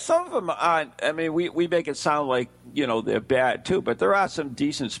 and some of them aren't. I mean, we make it sound like they're bad too, but there are some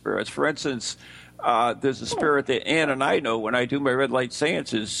decent spirits. For instance, there's a spirit that Ann and I know. When I do my red light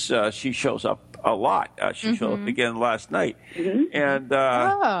seances, she shows up a lot. She showed up again last night, and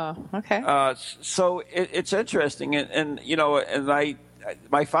okay. So it's interesting, and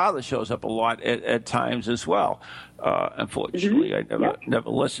my father shows up a lot at times as well. Unfortunately, I never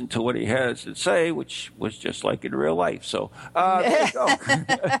listened to what he has to say, which was just like in real life. So there you go.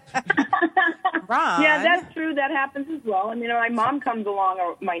 Ron. Yeah, that's true. That happens as well. I mean, my mom comes along,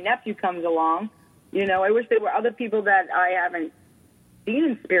 or my nephew comes along. I wish there were other people that I haven't seen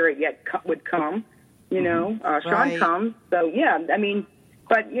in spirit yet would come. Sean comes. So, yeah, I mean,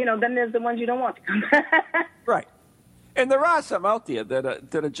 but, then there's the ones you don't want to come. Right. And there are some out there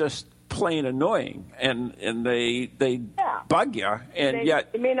that are just plain annoying, and they bug you, and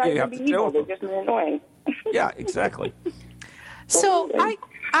yet it may not you even have be to deal evil. with They're them. just annoying. Yeah, exactly. So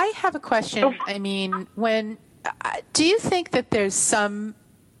I have a question. I mean, do you think that there's some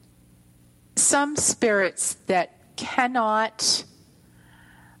spirits that cannot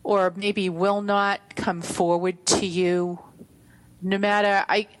or maybe will not come forward to you no matter?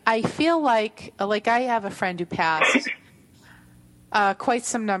 I feel like I have a friend who passed quite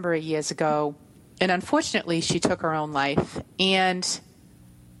some number of years ago, and unfortunately she took her own life. And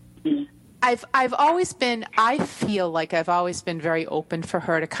I've always been, I feel like I've always been very open for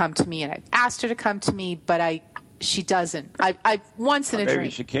her to come to me, and I've asked her to come to me, but she doesn't. I once in a dream. Maybe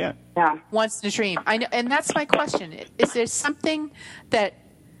she can't. Yeah. Once in a dream. I know, and that's my question. Is there something that,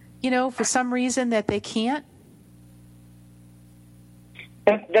 for some reason that they can't?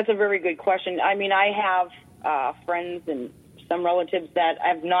 That's a very good question. I mean, I have friends and some relatives that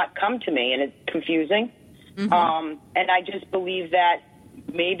have not come to me, and it's confusing. And I just believe that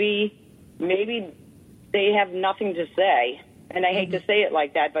maybe they have nothing to say. And I hate to say it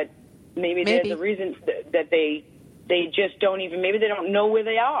like that, but maybe there's a reason that they just don't even, maybe they don't know where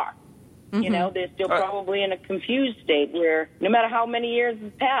they are. They're still probably in a confused state where no matter how many years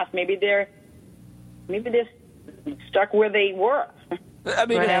have passed, maybe they're stuck where they were. I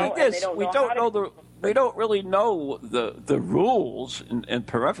mean, we don't really know the rules and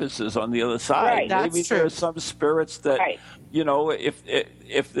parentheses on the other side. Right. That's Maybe true. there are some spirits that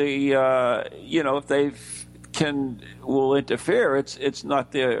if they will interfere, it's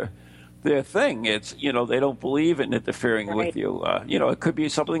not their thing. It's they don't believe in interfering with you. It could be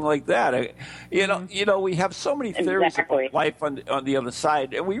something like that. We have so many theories about life on the other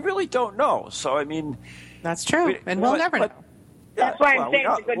side, and we really don't know. So I mean, That's true, and we'll never know. That's why I'm saying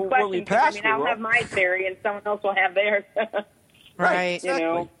it's a good question. Because, I'll have my theory, and someone else will have theirs. Right.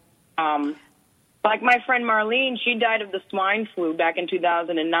 Exactly. Like my friend Marlene, she died of the swine flu back in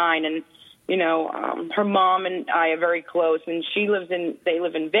 2009, and her mom and I are very close, and they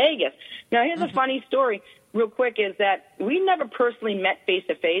live in Vegas. Now, here's a funny story, real quick, is that we never personally met face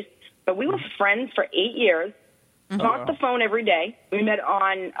to face, but we were friends for 8 years. Talked the phone every day. We met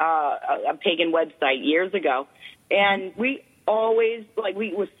on a pagan website years ago, and we always,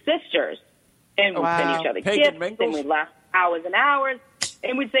 we were sisters, and we'd send each other Pagan gifts, and we'd laugh hours and hours,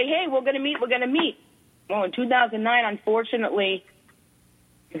 and we'd say, hey, we're going to meet. Well, in 2009, unfortunately,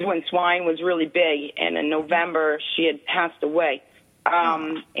 is when swine was really big, and in November, she had passed away.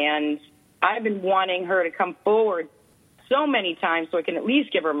 And I've been wanting her to come forward so many times so I can at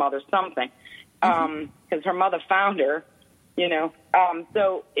least give her mother something, because her mother found her,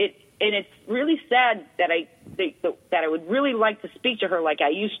 So it's really sad that I would really like to speak to her like I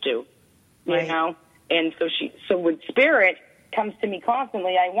used to, you know. And so when spirit comes to me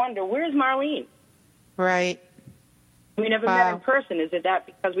constantly, I wonder, where's Marlene? Right. We never met in person. Is it that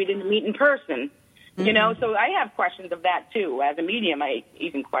because we didn't meet in person? You know, so I have questions of that too. As a medium, I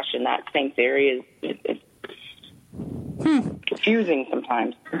even question that same theory. It's confusing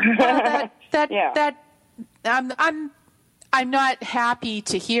sometimes. I'm not happy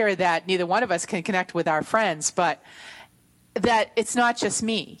to hear that neither one of us can connect with our friends, but that it's not just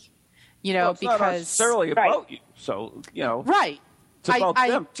me, it's because not necessarily about you. So right, it's about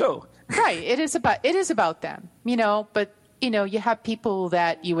them too. Right, it is about them, but you have people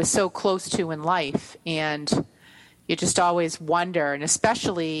that you were so close to in life, and you just always wonder, and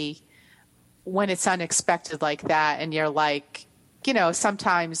especially when it's unexpected like that, and you're like,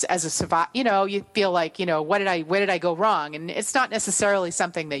 sometimes as a survivor, you feel like, where did I go wrong? And it's not necessarily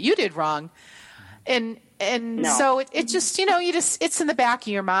something that you did wrong. And so it just, it's in the back of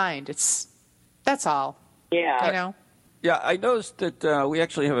your mind. That's all. Yeah. Yeah, I noticed that we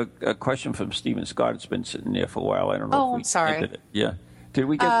actually have a question from Stephen Scott. It's been sitting there for a while. I don't know. Oh, if we I'm sorry. ended it. Yeah. Did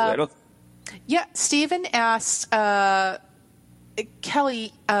we get? I don't. Yeah, Stephen asked,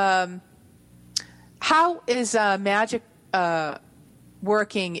 Kelly, how is magic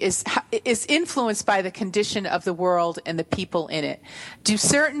working? Is influenced by the condition of the world and the people in it. Do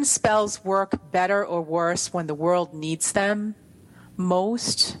certain spells work better or worse when the world needs them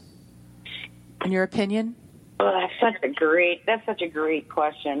most? In your opinion? Oh, that's such a great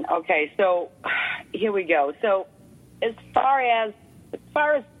question. Okay, so here we go. So as far as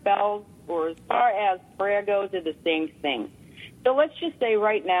spells or as far as prayer goes, they're the same thing. So let's just say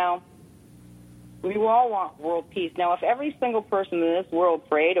right now, we all want world peace. Now, if every single person in this world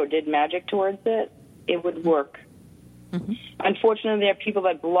prayed or did magic towards it, it would work. Mm-hmm. Unfortunately, there are people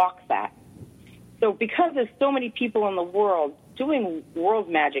that block that. So because there's so many people in the world, doing world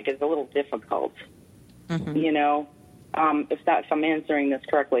magic is a little difficult. Mm-hmm. You know, if I'm answering this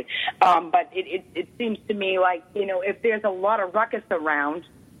correctly. But it seems to me like, you know, if there's a lot of ruckus around,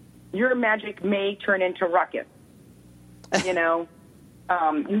 your magic may turn into ruckus. You know,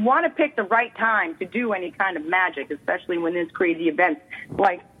 you want to pick the right time to do any kind of magic, especially when there's crazy events.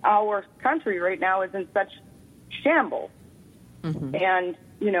 Like our country right now is in such shambles. Mm-hmm. And,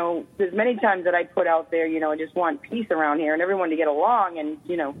 you know, there's many times that I put out there, you know, I just want peace around here and everyone to get along. And,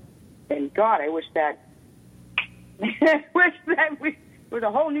 you know, and God, I wish that with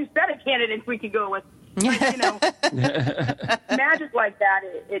a whole new set of candidates we could go with. But, you know, magic like that,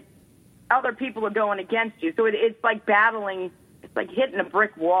 it other people are going against you. So it's like battling, it's like hitting a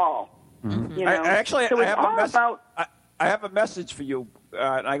brick wall. Mm-hmm. You know? I have a message for you,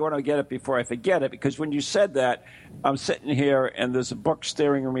 and I want to get it before I forget it, because when you said that, I'm sitting here, and there's a book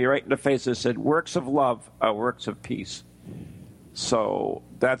staring at me right in the face that said, works of love are works of peace. So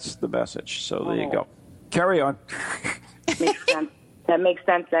that's the message. So there you go. Carry on. Makes sense. That makes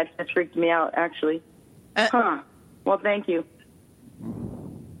sense. That just freaked me out, actually. Well, thank you.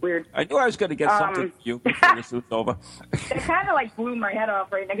 Weird. I knew I was going to get something for you before this was over. It kind of like blew my head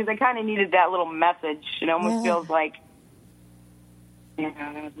off right now because I kind of needed that little message. It almost feels like, yeah,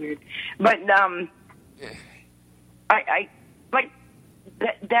 that was weird. But I like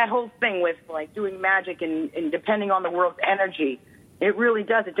that whole thing with like doing magic and depending on the world's energy. It really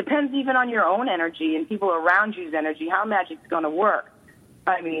does. It depends even on your own energy and people around you's energy, how magic's going to work.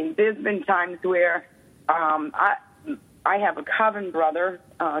 I mean, there's been times where I have a coven brother,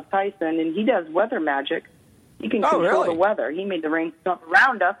 Tyson, and he does weather magic. He can control the weather. He made the rain stop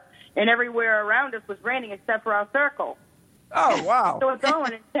around us, and everywhere around us was raining except for our circle. Oh, wow. So it's all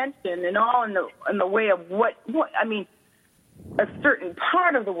an intention and all in the way of what I mean, a certain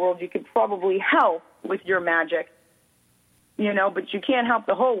part of the world you could probably help with your magic, you know, but you can't help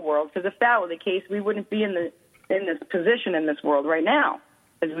the whole world, because if that were the case, we wouldn't be in this position in this world right now.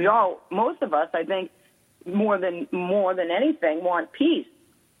 Because most of us, I think, more than anything, want peace.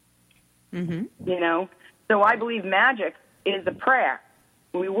 Mm-hmm. You know, so I believe magic is a prayer.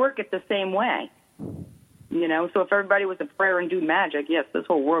 We work it the same way. You know, so if everybody was a prayer and do magic, yes, this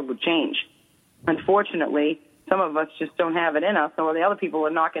whole world would change. Unfortunately, some of us just don't have it in us, or the other people are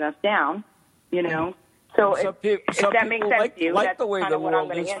knocking us down. You know, so if that makes sense to you, like that's the way kind the of what I'm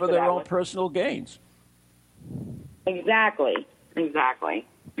world going to is answer for their that own with. personal gains. Exactly.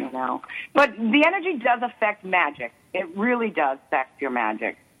 You know, but the energy does affect magic. It really does affect your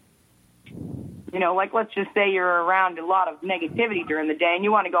magic. You know, like let's just say you're around a lot of negativity during the day and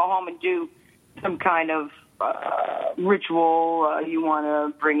you want to go home and do some kind of ritual. You want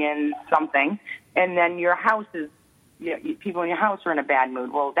to bring in something, and then your house is, people in your house are in a bad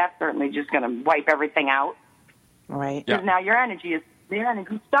mood. Well, that's certainly just going to wipe everything out. Right. Because now your energy is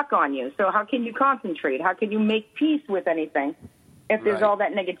stuck on you. So how can you concentrate? How can you make peace with anything if there's all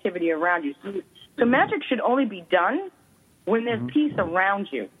that negativity around you? So magic should only be done when there's peace around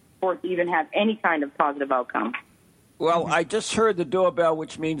you for it to even have any kind of positive outcome. Well, I just heard the doorbell,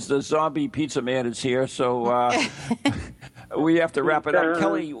 which means the zombie pizza man is here, so we have to wrap it up.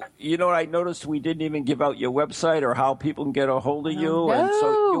 Kelly, you know what I noticed? We didn't even give out your website or how people can get a hold of you. No. And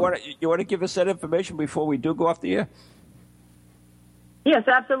so you want to give us that information before we do go off the air? Yes,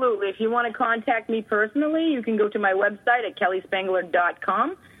 absolutely. If you want to contact me personally, you can go to my website at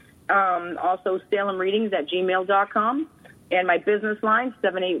kellyspangler.com. Also, salemreadings@gmail.com. And my business line,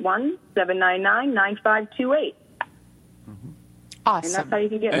 781-799-9528. Awesome. And that's how you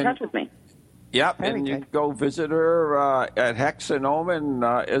can get in touch with me. Yep, and you can go visit her at Hex and Omen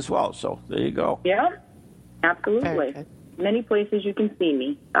as well. So there you go. Yeah, absolutely. Many places you can see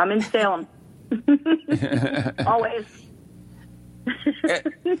me. I'm in Salem. Always.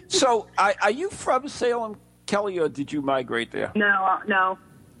 So are you from Salem, Kelly, or did you migrate there? No,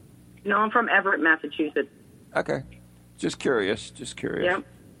 I'm from Everett, Massachusetts. Okay. Just curious. Yep.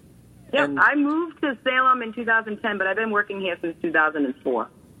 And- I moved to Salem in 2010, but I've been working here since 2004.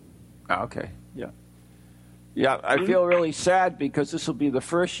 Okay, yeah. Yeah, I feel really sad because this will be the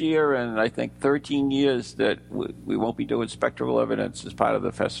first year in, I think, 13 years that we won't be doing spectral evidence as part of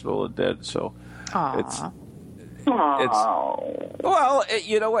the Festival of Dead. So well,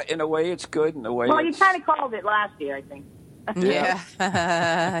 you know what? In a way, it's good. In a way, well, you kind of called it last year, I think. Yeah.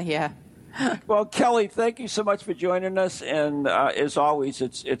 Yeah. Well, Kelly, thank you so much for joining us. And as always,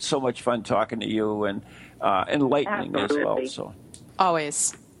 it's so much fun talking to you and enlightening Absolutely. as well. So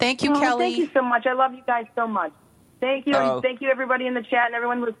Always. Thank you, Kelly. Thank you so much. I love you guys so much. Thank you. And thank you, everybody in the chat and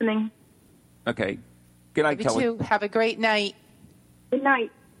everyone listening. Okay. Good night, You Kelly. too. Have a great night. Good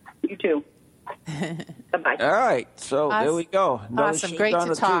night. You too. Bye-bye. All right. So there we go. Another Awesome. shoot Great down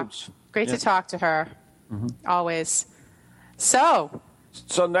to the talk. tubes. Great Yeah. to talk to her. Always. So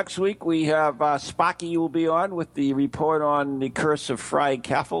next week we have Spocky will be on with the report on the curse of fried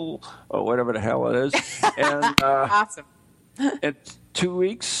Caffel, or whatever the hell it is. And awesome. in 2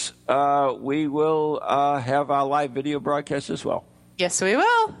 weeks we will have our live video broadcast as well Yes, we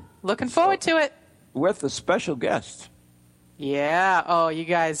will. Looking forward to it. with a special guest. Yeah. Oh, you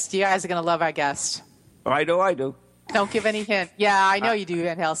guys are going to love our guest. I do. Don't give any hint. Yeah, I know you do,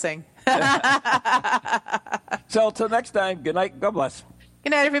 Van Helsing. So until next time, good night. God bless.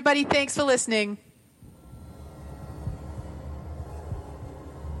 Good night, everybody. Thanks for listening.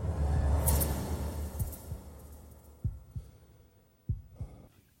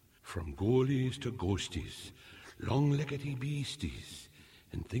 From goalies to ghosties, long-leggedy beasties,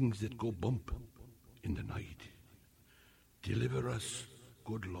 and things that go bump in the night. Deliver us,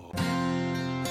 good Lord.